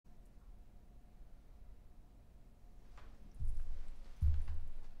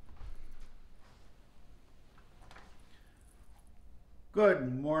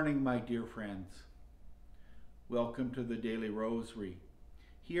Good morning, my dear friends. Welcome to the Daily Rosary,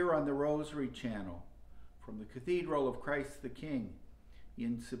 here on the Rosary channel, from the Cathedral of Christ the King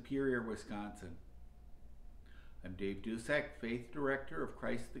in Superior, Wisconsin. I'm Dave Dusak, Faith Director of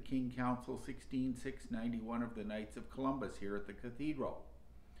Christ the King Council 16691 of the Knights of Columbus here at the Cathedral.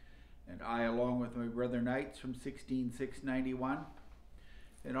 And I, along with my brother Knights from 16691,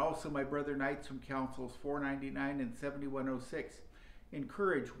 and also my brother Knights from Councils 499 and 7106,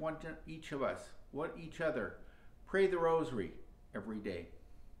 encourage each other, pray the Rosary every day.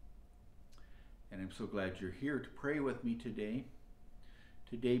 And I'm so glad you're here to pray with me today.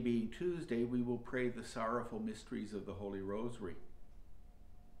 Today being Tuesday, we will pray the sorrowful mysteries of the Holy Rosary.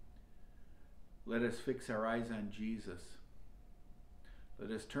 Let us fix our eyes on Jesus.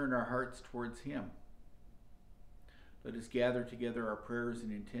 Let us turn our hearts towards Him. Let us gather together our prayers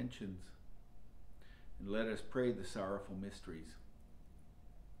and intentions, and let us pray the sorrowful mysteries.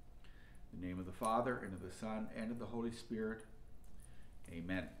 In the name of the Father, and of the Son, and of the Holy Spirit.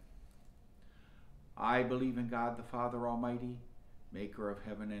 Amen. I believe in God the Father Almighty, maker of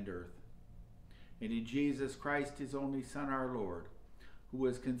heaven and earth, and in Jesus Christ, His only Son, our Lord, who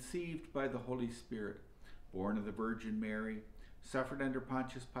was conceived by the Holy Spirit, born of the Virgin Mary, suffered under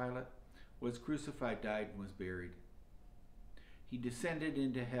Pontius Pilate, was crucified, died, and was buried. He descended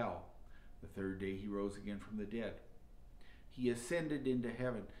into hell. The third day He rose again from the dead. He ascended into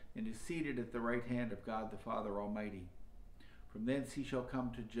heaven and is seated at the right hand of God the Father Almighty. From thence He shall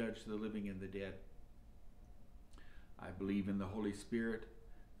come to judge the living and the dead. I believe in the Holy Spirit,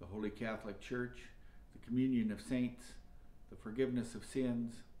 the Holy Catholic Church, the communion of saints, the forgiveness of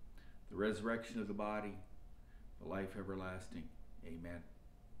sins, the resurrection of the body, the life everlasting. Amen.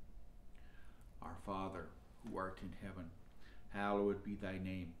 Our Father, who art in heaven, hallowed be thy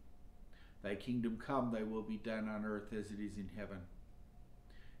name. Thy kingdom come, thy will be done on earth as it is in heaven.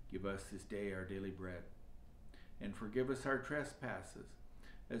 Give us this day our daily bread, and forgive us our trespasses,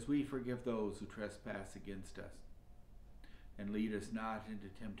 as we forgive those who trespass against us. And lead us not into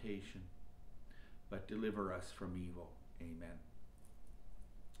temptation, but deliver us from evil. Amen.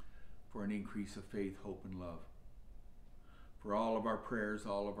 For an increase of faith, hope, and love. For all of our prayers,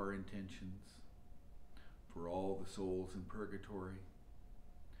 all of our intentions. For all the souls in purgatory.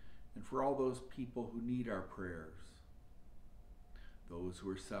 And for all those people who need our prayers. Those who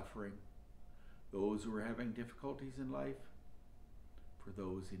are suffering. Those who are having difficulties in life. For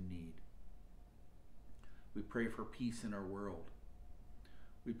those in need. We pray for peace in our world.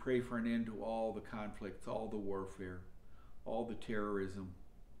 We pray for an end to all the conflicts, all the warfare, all the terrorism,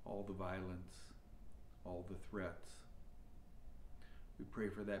 all the violence, all the threats. We pray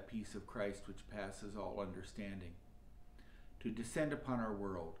for that peace of Christ which passes all understanding to descend upon our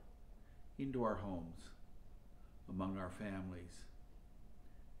world, into our homes, among our families,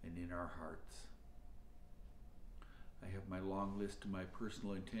 and in our hearts. I have my long list of my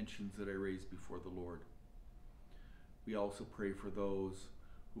personal intentions that I raise before the Lord. We also pray for those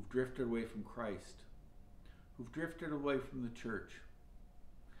who've drifted away from Christ, who've drifted away from the church,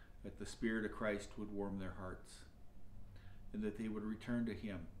 that the Spirit of Christ would warm their hearts, and that they would return to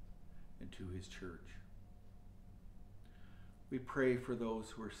Him and to His church. We pray for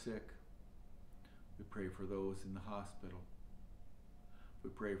those who are sick. We pray for those in the hospital. We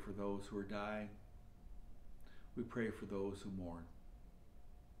pray for those who are dying. We pray for those who mourn.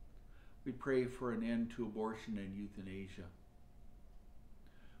 We pray for an end to abortion and euthanasia.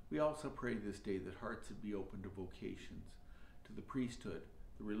 We also pray this day that hearts would be open to vocations, to the priesthood,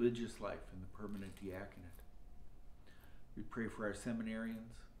 the religious life, and the permanent diaconate. We pray for our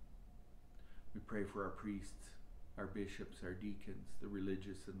seminarians. We pray for our priests, our bishops, our deacons, the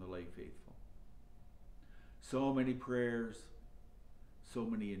religious and the lay faithful. So many prayers, so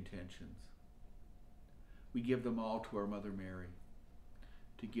many intentions. We give them all to our Mother Mary,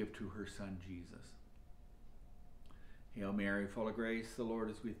 to give to her Son Jesus. Hail Mary, full of grace, the Lord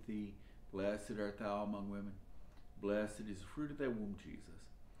is with thee. Blessed art thou among women. Blessed is the fruit of thy womb, Jesus.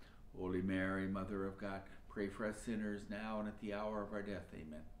 Holy Mary, Mother of God, pray for us sinners now and at the hour of our death.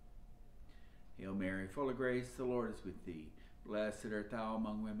 Amen. Hail Mary, full of grace, the Lord is with thee. Blessed art thou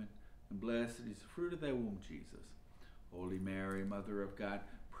among women, and blessed is the fruit of thy womb, Jesus. Holy Mary, Mother of God,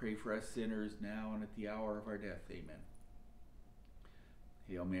 pray for us sinners now and at the hour of our death. Amen.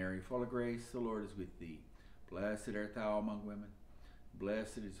 Hail Mary, full of grace, the Lord is with thee. Blessed art thou among women.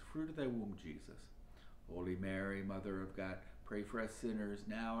 Blessed is the fruit of thy womb, Jesus. Holy Mary, Mother of God, pray for us sinners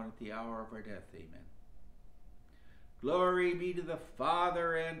now and at the hour of our death. Amen. Glory be to the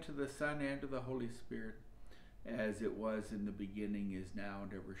Father, and to the Son, and to the Holy Spirit, as it was in the beginning, is now,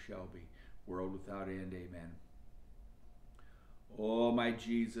 and ever shall be, world without end. Amen. O my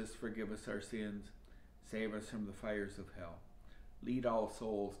Jesus, forgive us our sins, save us from the fires of hell. Lead all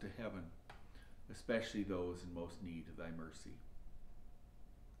souls to heaven, especially those in most need of thy mercy.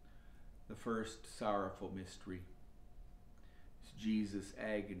 The first sorrowful mystery is Jesus'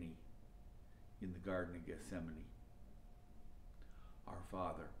 agony in the Garden of Gethsemane. Our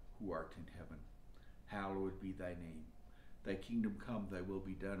Father, who art in heaven, hallowed be thy name. Thy kingdom come, thy will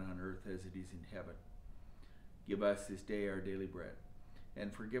be done on earth as it is in heaven. Give us this day our daily bread,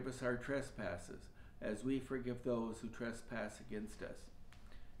 and forgive us our trespasses, as we forgive those who trespass against us.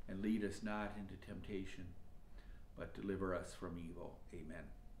 And lead us not into temptation, but deliver us from evil. Amen.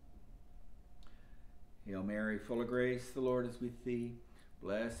 Hail Mary, full of grace, the Lord is with thee.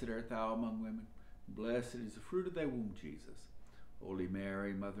 Blessed art thou among women, and blessed is the fruit of thy womb, Jesus. Holy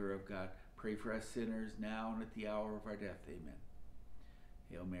Mary, Mother of God, pray for us sinners, now and at the hour of our death. Amen.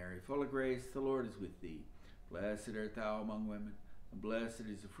 Hail Mary, full of grace, the Lord is with thee. Blessed art thou among women, and blessed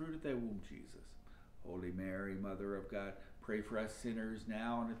is the fruit of thy womb, Jesus. Holy Mary, Mother of God, pray for us sinners,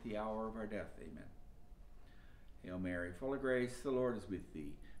 now and at the hour of our death. Amen. Hail Mary, full of grace, the Lord is with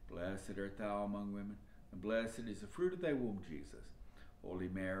thee. Blessed art thou among women, and blessed is the fruit of thy womb, Jesus. Holy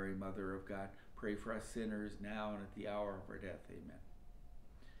Mary, Mother of God, pray for us sinners, now and at the hour of our death. Amen.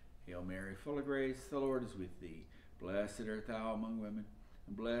 Hail Mary, full of grace, the Lord is with thee. Blessed art thou among women,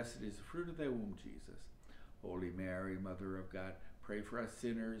 and blessed is the fruit of thy womb, Jesus. Holy Mary, Mother of God, pray for us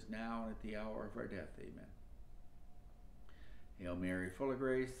sinners, now and at the hour of our death. Amen. Hail Mary, full of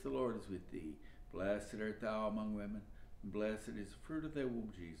grace, the Lord is with thee. Blessed art thou among women, and blessed is the fruit of thy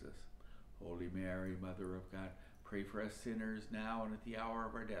womb, Jesus. Holy Mary, Mother of God, pray for us sinners, now and at the hour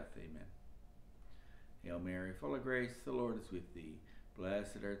of our death. Amen. Hail Mary, full of grace, the Lord is with thee.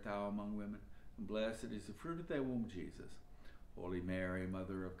 Blessed art thou among women, and blessed is the fruit of thy womb, Jesus. Holy Mary,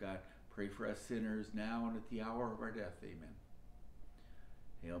 Mother of God, pray for us sinners, now and at the hour of our death. Amen.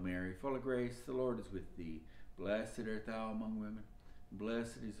 Hail Mary, full of grace, the Lord is with thee. Blessed art thou among women, and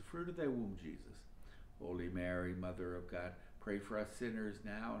blessed is the fruit of thy womb, Jesus. Holy Mary, Mother of God, pray for us sinners,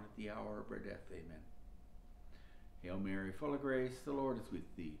 now and at the hour of our death. Amen. Hail Mary, full of grace, the Lord is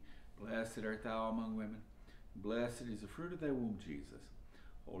with thee. Blessed art thou among women, and blessed is the fruit of thy womb, Jesus.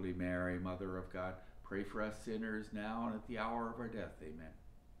 Holy Mary, Mother of God, pray for us sinners, now and at the hour of our death. Amen.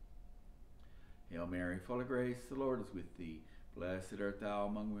 Hail Mary, full of grace, the Lord is with thee. Blessed art thou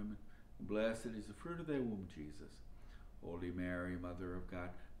among women, and blessed is the fruit of thy womb, Jesus. Holy Mary, Mother of God,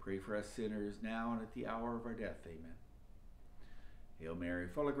 pray for us sinners, now and at the hour of our death. Amen. Hail Mary,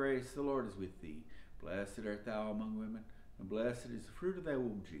 full of grace, the Lord is with thee. Blessed art thou among women, and blessed is the fruit of thy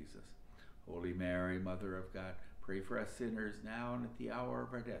womb, Jesus. Holy Mary, Mother of God, pray for us sinners, now and at the hour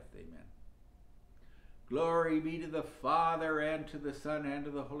of our death. Amen. Glory be to the Father, and to the Son, and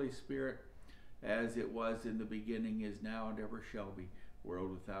to the Holy Spirit, as it was in the beginning, is now, and ever shall be,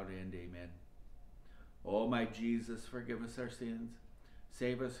 world without end. Amen. O my Jesus, forgive us our sins,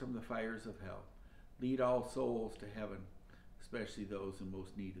 save us from the fires of hell, lead all souls to heaven, especially those in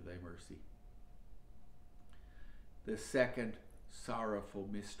most need of thy mercy. The second sorrowful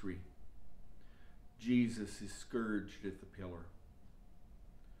mystery. Jesus is scourged at the pillar.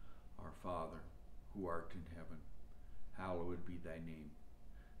 Our Father, who art in heaven, hallowed be thy name.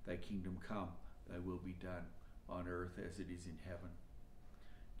 Thy kingdom come, thy will be done, on earth as it is in heaven.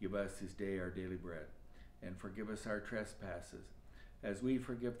 Give us this day our daily bread, and forgive us our trespasses, as we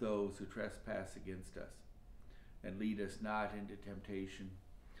forgive those who trespass against us. And lead us not into temptation,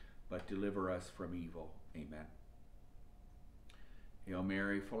 but deliver us from evil. Amen. Hail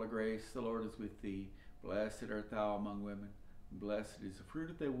Mary, full of grace, the Lord is with thee. Blessed art thou among women, and blessed is the fruit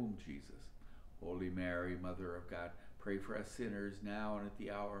of thy womb, Jesus. Holy Mary, Mother of God, pray for us sinners, now and at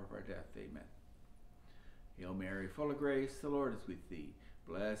the hour of our death. Amen. Hail Mary, full of grace, the Lord is with thee.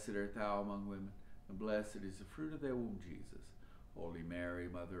 Blessed art thou among women, and blessed is the fruit of thy womb, Jesus. Holy Mary,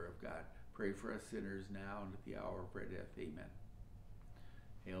 Mother of God, pray for us sinners, now and at the hour of our death. Amen.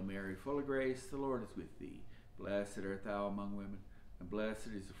 Hail Mary, full of grace, the Lord is with thee. Blessed art thou among women, and blessed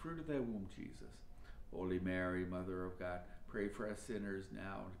is the fruit of thy womb, Jesus. Holy Mary, Mother of God, pray for us sinners,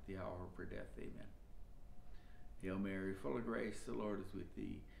 now and at the hour of our death. Amen. Hail Mary, full of grace, the Lord is with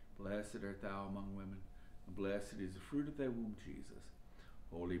thee. Blessed art thou among women, and blessed is the fruit of thy womb, Jesus.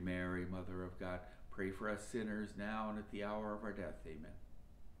 Holy Mary, Mother of God, pray for us sinners, now and at the hour of our death. Amen.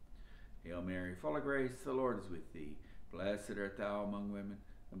 Hail Mary, full of grace, the Lord is with thee. Blessed art thou among women,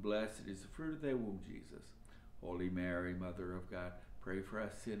 and blessed is the fruit of thy womb, Jesus. Holy Mary, Mother of God, pray for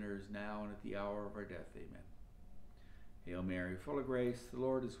us sinners, now and at the hour of our death. Amen. Hail Mary, full of grace, the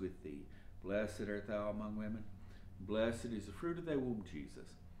Lord is with thee. Blessed art thou among women, and blessed is the fruit of thy womb, Jesus.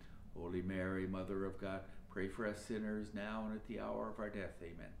 Holy Mary, Mother of God, pray for us sinners, now and at the hour of our death.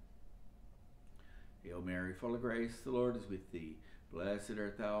 Amen. Hail Mary, full of grace, the Lord is with thee. Blessed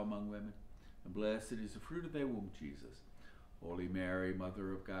art thou among women, and blessed is the fruit of thy womb, Jesus. Holy Mary,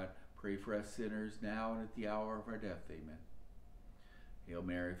 Mother of God, pray for us sinners, now and at the hour of our death. Amen. Hail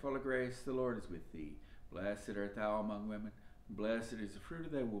Mary, full of grace, the Lord is with thee. Blessed art thou among women, and blessed is the fruit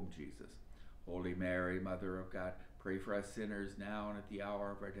of thy womb, Jesus. Holy Mary, Mother of God, pray for us sinners, now and at the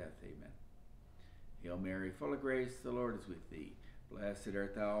hour of our death. Amen. Hail Mary, full of grace, the Lord is with thee. Blessed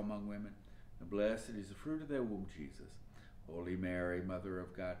art thou among women, and blessed is the fruit of thy womb, Jesus. Holy Mary, Mother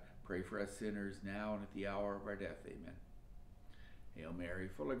of God, pray for us sinners, now and at the hour of our death. Amen. Hail Mary,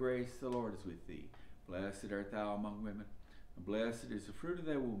 full of grace, the Lord is with thee. Blessed art thou among women, and blessed is the fruit of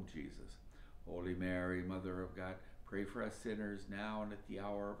thy womb, Jesus. Holy Mary, Mother of God, pray for us sinners, now and at the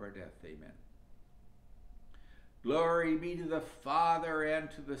hour of our death. Amen. Glory be to the Father, and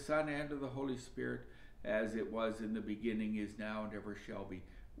to the Son, and to the Holy Spirit, as it was in the beginning, is now, and ever shall be,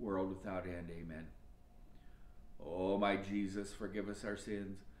 world without end. Amen. O my Jesus, forgive us our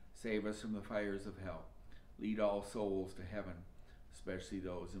sins, save us from the fires of hell, lead all souls to heaven, especially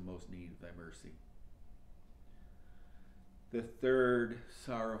those in most need of thy mercy. The third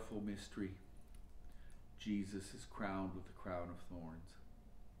sorrowful mystery, Jesus is crowned with the crown of thorns.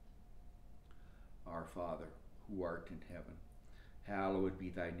 Our Father, who art in heaven, hallowed be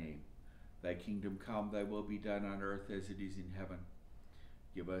thy name. Thy kingdom come, thy will be done on earth as it is in heaven.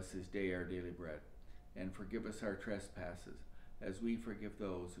 Give us this day our daily bread, and forgive us our trespasses, as we forgive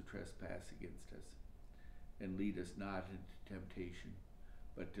those who trespass against us. And lead us not into temptation,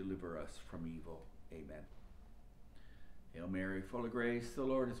 but deliver us from evil. Amen. Hail Mary, full of grace, the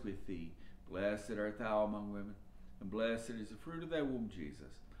Lord is with thee. Blessed art thou among women, and blessed is the fruit of thy womb,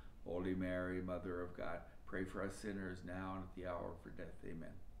 Jesus. Holy Mary, Mother of God, pray for us sinners, now and at the hour of our death.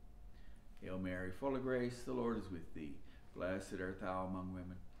 Amen. Hail Mary, full of grace, the Lord is with thee. Blessed art thou among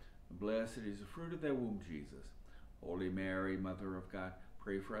women, and blessed is the fruit of thy womb, Jesus. Holy Mary, Mother of God,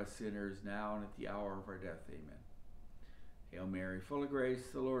 pray for us sinners, now and at the hour of our death. Amen. Hail Mary, full of grace,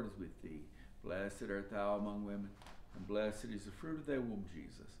 the Lord is with thee. Blessed art thou among women, and blessed is the fruit of thy womb,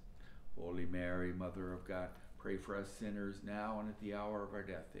 Jesus. Holy Mary, Mother of God, pray for us sinners, now and at the hour of our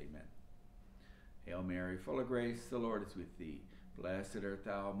death. Amen. Hail Mary, full of grace, the Lord is with thee. Blessed art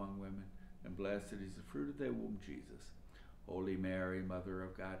thou among women, and blessed is the fruit of thy womb, Jesus. Holy Mary, Mother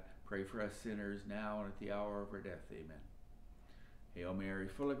of God, pray for us sinners, now and at the hour of our death. Amen. Hail Mary,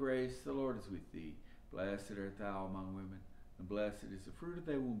 full of grace, the Lord is with thee. Blessed art thou among women, and blessed is the fruit of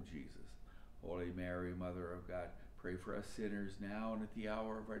thy womb, Jesus. Holy Mary, Mother of God, pray for us sinners, now and at the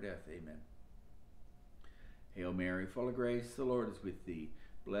hour of our death. Amen. Hail Mary, full of grace, the Lord is with thee.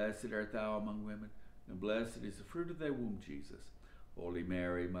 Blessed art thou among women, and blessed is the fruit of thy womb, Jesus. Holy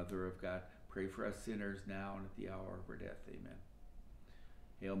Mary, Mother of God, pray for us sinners, now and at the hour of our death. Amen.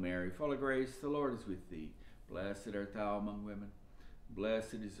 Hail Mary, full of grace, the Lord is with thee. Blessed art thou among women, and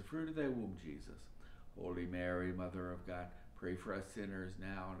blessed is the fruit of thy womb, Jesus. Holy Mary, Mother of God, pray for us sinners,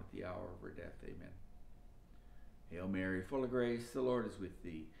 now and at the hour of our death. Amen. Hail Mary, full of grace, the Lord is with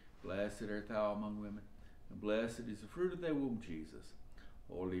thee. Blessed art thou among women, and blessed is the fruit of thy womb, Jesus.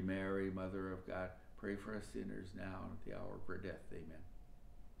 Holy Mary, Mother of God, pray for us sinners, now and at the hour of our death. Amen.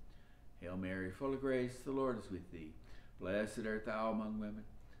 Hail Mary, full of grace, the Lord is with thee. Blessed art thou among women,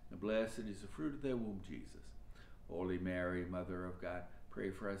 and blessed is the fruit of thy womb, Jesus. Holy Mary, Mother of God, pray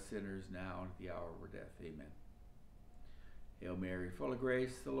for us sinners, now and at the hour of our death. Amen. Hail Mary, full of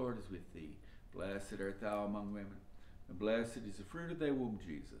grace, the Lord is with thee. Blessed art thou among women, and blessed is the fruit of thy womb,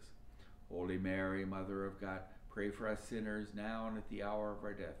 Jesus. Holy Mary, Mother of God, pray for us sinners, now and at the hour of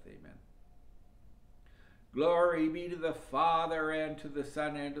our death. Amen. Glory be to the Father, and to the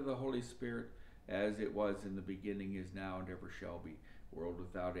Son, and to the Holy Spirit, as it was in the beginning, is now, and ever shall be, world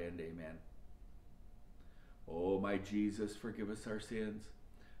without end. Amen. O my Jesus, forgive us our sins,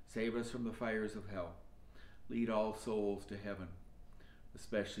 save us from the fires of hell, lead all souls to heaven,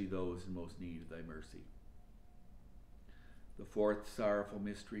 especially those in most need of thy mercy. The fourth sorrowful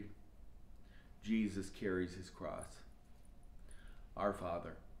mystery, Jesus carries his cross. Our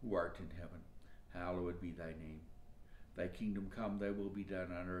Father, who art in heaven, hallowed be thy name. Thy kingdom come, thy will be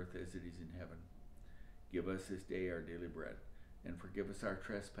done on earth as it is in heaven. Give us this day our daily bread, and forgive us our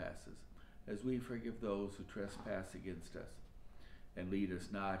trespasses, as we forgive those who trespass against us. And lead us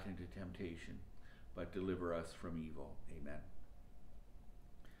not into temptation, but deliver us from evil. Amen.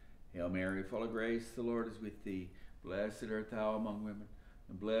 Hail Mary, full of grace, the Lord is with thee. Blessed art thou among women,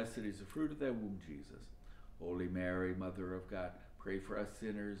 and blessed is the fruit of thy womb, Jesus. Holy Mary, Mother of God, pray for us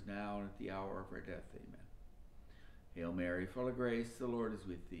sinners, now and at the hour of our death. Amen. Hail Mary, full of grace, the Lord is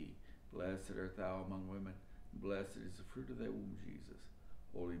with thee. Blessed art thou among women, and blessed is the fruit of thy womb, Jesus.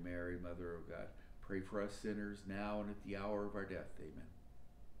 Holy Mary, Mother of God, pray for us sinners, now and at the hour of our death. Amen.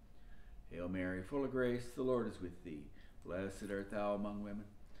 Hail Mary, full of grace, the Lord is with thee. Blessed art thou among women,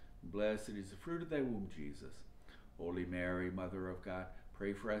 and blessed is the fruit of thy womb, Jesus. Holy Mary, Mother of God,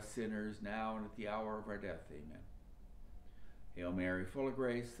 pray for us sinners, now and at the hour of our death. Amen. Hail Mary, full of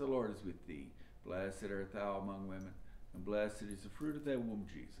grace, the Lord is with thee. Blessed art thou among women, and blessed is the fruit of thy womb,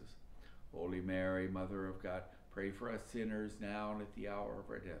 Jesus. Holy Mary, Mother of God, pray for us sinners, now and at the hour of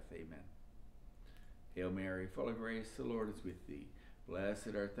our death. Amen. Hail Mary, full of grace, the Lord is with thee.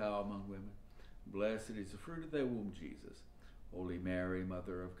 Blessed art thou among women, and blessed is the fruit of thy womb, Jesus. Holy Mary,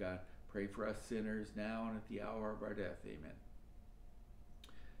 Mother of God, pray for us sinners, now and at the hour of our death. Amen.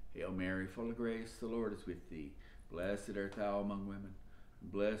 Hail Mary, full of grace, the Lord is with thee. Blessed art thou among women,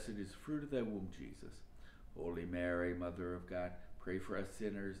 and blessed is the fruit of thy womb, Jesus. Holy Mary, Mother of God, pray for us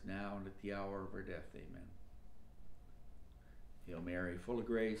sinners, now and at the hour of our death. Amen. Hail Mary, full of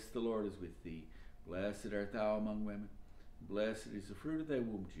grace, the Lord is with thee. Blessed art thou among women, and blessed is the fruit of thy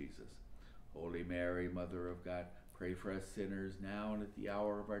womb, Jesus. Holy Mary, Mother of God, pray for us sinners, now and at the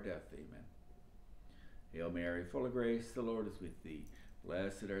hour of our death. Amen. Hail Mary, full of grace, the Lord is with thee.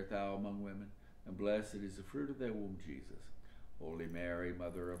 Blessed art thou among women, and blessed is the fruit of thy womb, Jesus. Holy Mary,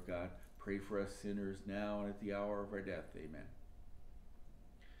 Mother of God, pray for us sinners, now and at the hour of our death. Amen.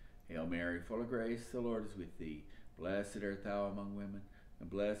 Hail Mary, full of grace, the Lord is with thee. Blessed art thou among women, and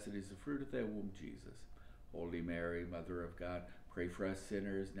blessed is the fruit of thy womb, Jesus. Holy Mary, Mother of God, pray for us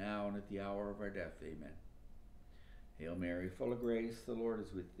sinners, now and at the hour of our death. Amen. Hail Mary, full of grace, the Lord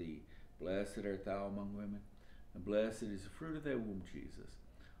is with thee. Blessed art thou among women, and blessed is the fruit of thy womb, Jesus.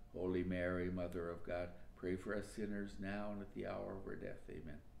 Holy Mary, Mother of God, pray for us sinners, now and at the hour of our death.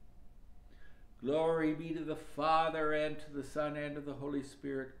 Amen. Glory be to the Father, and to the Son, and to the Holy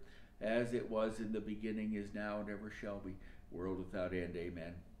Spirit, as it was in the beginning, is now, and ever shall be, world without end.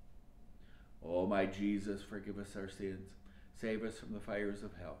 Amen. O my Jesus, forgive us our sins, save us from the fires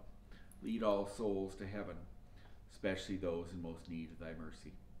of hell, lead all souls to heaven, especially those in most need of thy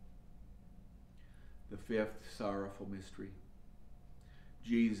mercy. The fifth sorrowful mystery.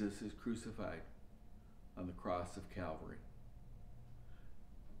 Jesus is crucified on the cross of Calvary.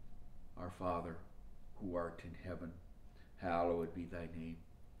 Our Father, who art in heaven, hallowed be thy name.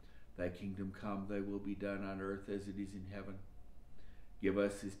 Thy kingdom come, thy will be done on earth as it is in heaven. Give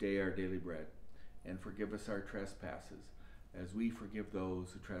us this day our daily bread, and forgive us our trespasses, as we forgive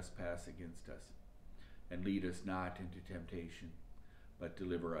those who trespass against us. And lead us not into temptation, but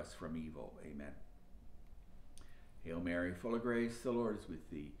deliver us from evil. Amen. Hail Mary, full of grace, the Lord is with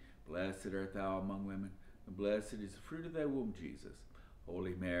thee. Blessed art thou among women, and blessed is the fruit of thy womb, Jesus.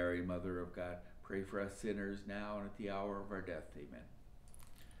 Holy Mary, Mother of God, pray for us sinners, now and at the hour of our death. Amen.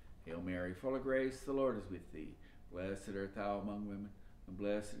 Hail Mary, full of grace, the Lord is with thee. Blessed art thou among women, and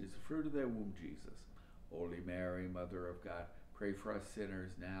blessed is the fruit of thy womb, Jesus. Holy Mary, Mother of God, pray for us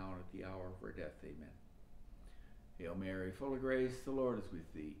sinners, now and at the hour of our death. Amen. Hail Mary, full of grace, the Lord is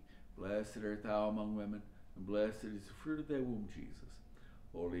with thee. Blessed art thou among women, and blessed is the fruit of thy womb, Jesus.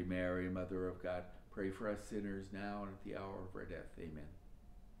 Holy Mary, Mother of God, pray for us sinners, now and at the hour of our death. Amen.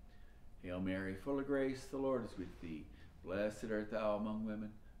 Hail Mary, full of grace, the Lord is with thee. Blessed art thou among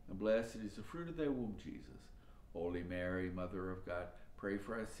women, and blessed is the fruit of thy womb, Jesus. Holy Mary, Mother of God, pray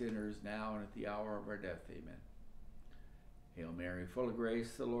for us sinners, now and at the hour of our death. Amen. Hail Mary, full of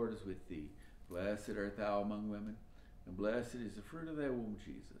grace, the Lord is with thee. Blessed art thou among women, and blessed is the fruit of thy womb,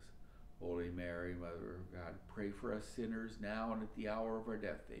 Jesus. Holy Mary, Mother of God, pray for us sinners, now and at the hour of our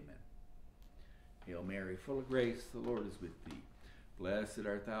death. Amen. Hail Mary, full of grace, the Lord is with thee. Blessed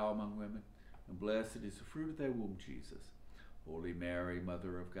art thou among women, and blessed is the fruit of thy womb, Jesus. Holy Mary,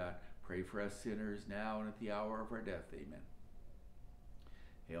 Mother of God, pray for us sinners, now and at the hour of our death. Amen.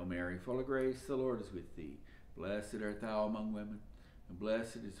 Hail Mary, full of grace, the Lord is with thee. Blessed art thou among women, and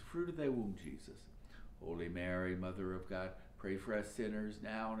blessed is the fruit of thy womb, Jesus. Holy Mary, Mother of God, pray for us sinners,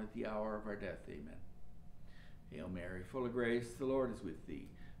 now and at the hour of our death. Amen. Hail Mary, full of grace, the Lord is with thee.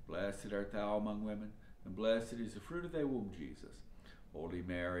 Blessed art thou among women, and blessed is the fruit of thy womb, Jesus. Holy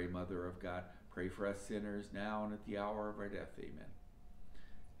Mary, Mother of God, pray for us sinners, now and at the hour of our death. Amen.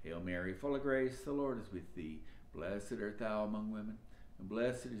 Hail Mary, full of grace, the Lord is with thee. Blessed art thou among women, and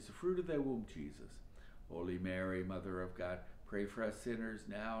blessed is the fruit of thy womb, Jesus. Holy Mary, Mother of God, pray for us sinners,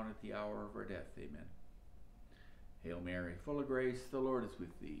 now and at the hour of our death. Amen. Hail Mary, full of grace, the Lord is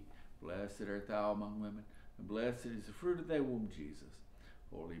with thee. Blessed art thou among women, and blessed is the fruit of thy womb, Jesus.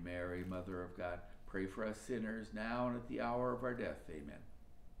 Holy Mary, Mother of God, pray for us sinners, now and at the hour of our death. Amen.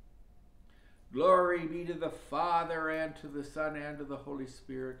 Glory be to the Father, and to the Son, and to the Holy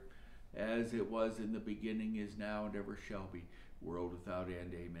Spirit, as it was in the beginning, is now, and ever shall be, world without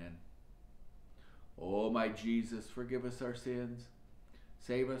end. Amen. O my Jesus, forgive us our sins,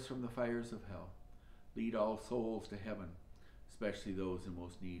 save us from the fires of hell, lead all souls to heaven, especially those in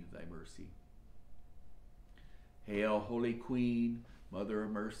most need of thy mercy. Hail, Holy Queen, Mother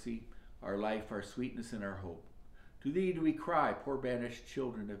of Mercy, our life, our sweetness, and our hope. To thee do we cry, poor banished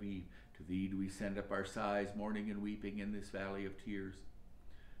children of Eve. To thee do we send up our sighs, mourning and weeping in this valley of tears.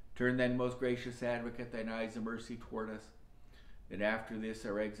 Turn then, most gracious Advocate, thine eyes of mercy toward us, and after this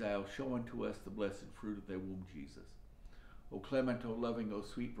our exile show unto us the blessed fruit of thy womb, Jesus. O clement, O loving, O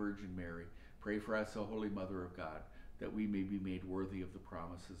sweet Virgin Mary, pray for us, O Holy Mother of God, that we may be made worthy of the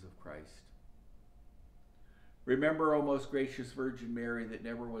promises of Christ. Remember, O most gracious Virgin Mary, that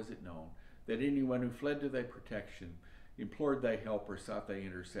never was it known that anyone who fled to thy protection, implored thy help, or sought thy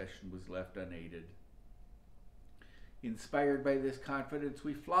intercession was left unaided. Inspired by this confidence,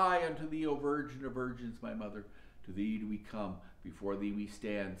 we fly unto thee, O Virgin of Virgins, my Mother. To thee do we come, before thee we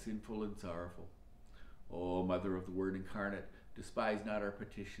stand, sinful and sorrowful. O Mother of the Word incarnate, despise not our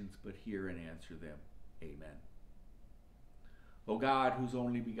petitions, but hear and answer them. Amen. O God, whose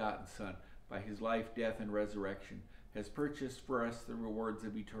only begotten Son, by his life, death, and resurrection, has purchased for us the rewards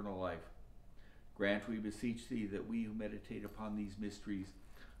of eternal life, grant, we beseech thee, that we who meditate upon these mysteries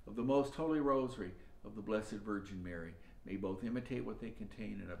of the most holy Rosary of the Blessed Virgin Mary may both imitate what they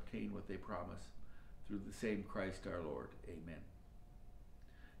contain and obtain what they promise, through the same Christ our Lord. Amen.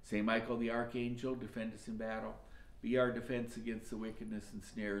 Saint Michael the Archangel, defend us in battle. Be our defense against the wickedness and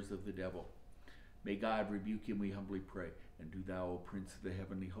snares of the devil. May God rebuke him, we humbly pray. And do thou, O Prince of the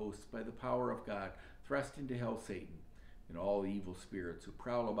heavenly hosts, by the power of God, thrust into hell Satan and all the evil spirits who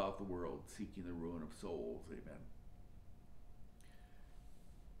prowl about the world, seeking the ruin of souls. Amen.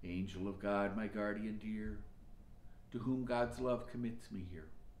 Angel of God, my guardian dear, to whom God's love commits me here,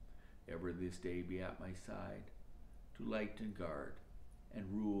 ever this day be at my side, to light and guard, and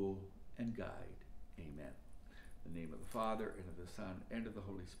rule and guide. Amen. In the name of the Father, and of the Son, and of the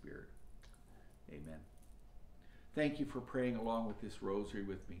Holy Spirit. Amen. Thank you for praying along with this rosary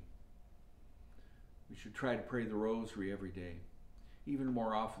with me. We should try to pray the rosary every day, even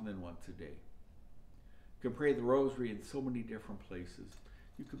more often than once a day. You can pray the rosary in so many different places.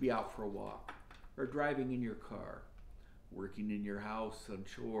 You could be out for a walk, or driving in your car, working in your house on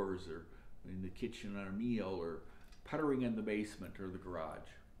chores, or in the kitchen on a meal, or puttering in the basement or the garage.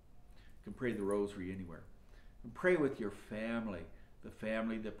 You can pray the rosary anywhere. And pray with your family. The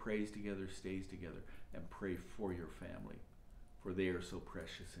family that prays together stays together. And pray for your family, for they are so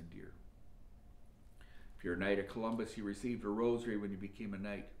precious and dear. If you're a Knight of Columbus, you received a rosary when you became a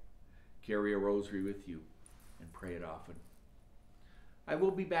knight. Carry a rosary with you and pray it often. I will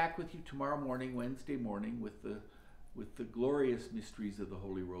be back with you tomorrow morning, Wednesday morning, with the glorious mysteries of the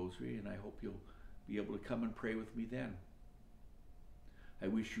Holy Rosary, and I hope you'll be able to come and pray with me then. I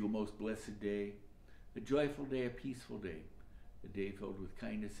wish you a most blessed day, a joyful day, a peaceful day, a day filled with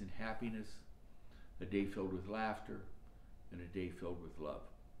kindness and happiness, a day filled with laughter, and a day filled with love.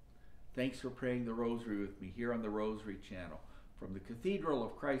 Thanks for praying the Rosary with me here on the Rosary Channel from the Cathedral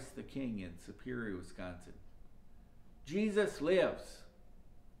of Christ the King in Superior, Wisconsin. Jesus lives.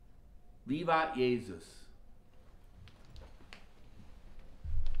 Vivat Jesus.